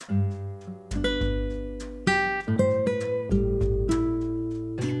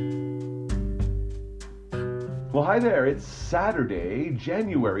Well, hi there. It's Saturday,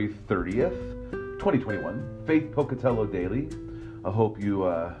 January 30th, 2021. Faith Pocatello Daily. I hope you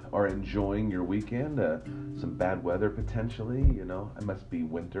are enjoying your weekend. Some bad weather potentially. It must be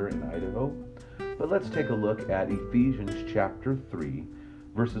winter in Idaho. But let's take a look at Ephesians chapter 3,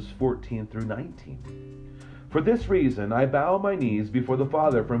 verses 14 through 19. For this reason I bow my knees before the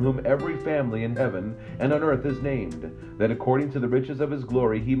Father, from whom every family in heaven and on earth is named, that according to the riches of his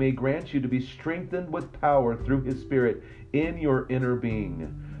glory he may grant you to be strengthened with power through his Spirit in your inner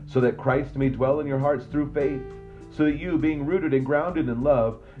being, so that Christ may dwell in your hearts through faith, so that you, being rooted and grounded in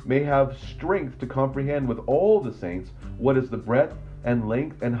love, may have strength to comprehend with all the saints what is the breadth and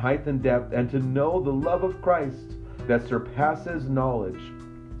length and height and depth, and to know the love of Christ that surpasses knowledge,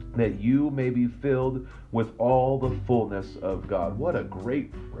 that you may be filled with all the fullness of God. What a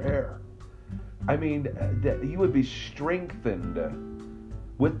great prayer. I mean, that you would be strengthened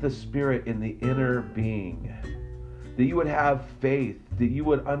with the Spirit in the inner being, that you would have faith, that you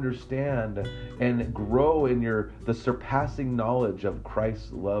would understand and grow in the surpassing knowledge of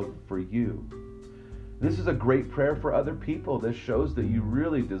Christ's love for you. This is a great prayer for other people. This shows that you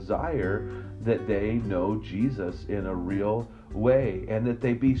really desire that they know Jesus in a real way, and that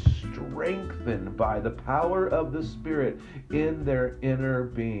they be strengthened by the power of the Spirit in their inner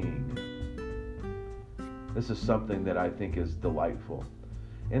being. This is something that I think is delightful.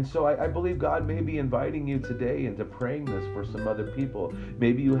 And so I believe God may be inviting you today into praying this for some other people.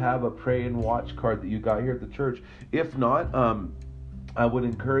 Maybe you have a pray and watch card that you got here at the church. If not, I would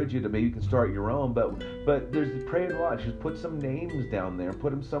encourage you to, maybe you can start your own, but there's the pray and watch. Just put some names down there,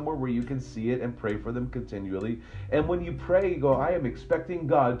 put them somewhere where you can see it and pray for them continually. And when you pray, you go, I am expecting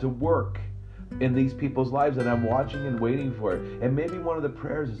God to work in these people's lives, and I'm watching and waiting for it. And maybe one of the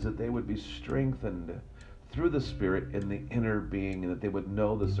prayers is that they would be strengthened through the Spirit in the inner being, and that they would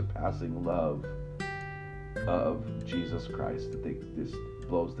know the surpassing love of Jesus Christ, that this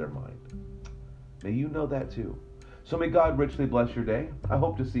blows their mind. May you know that too. So may God richly bless your day. I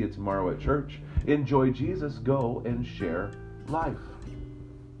hope to see you tomorrow at church. Enjoy Jesus. Go and share life.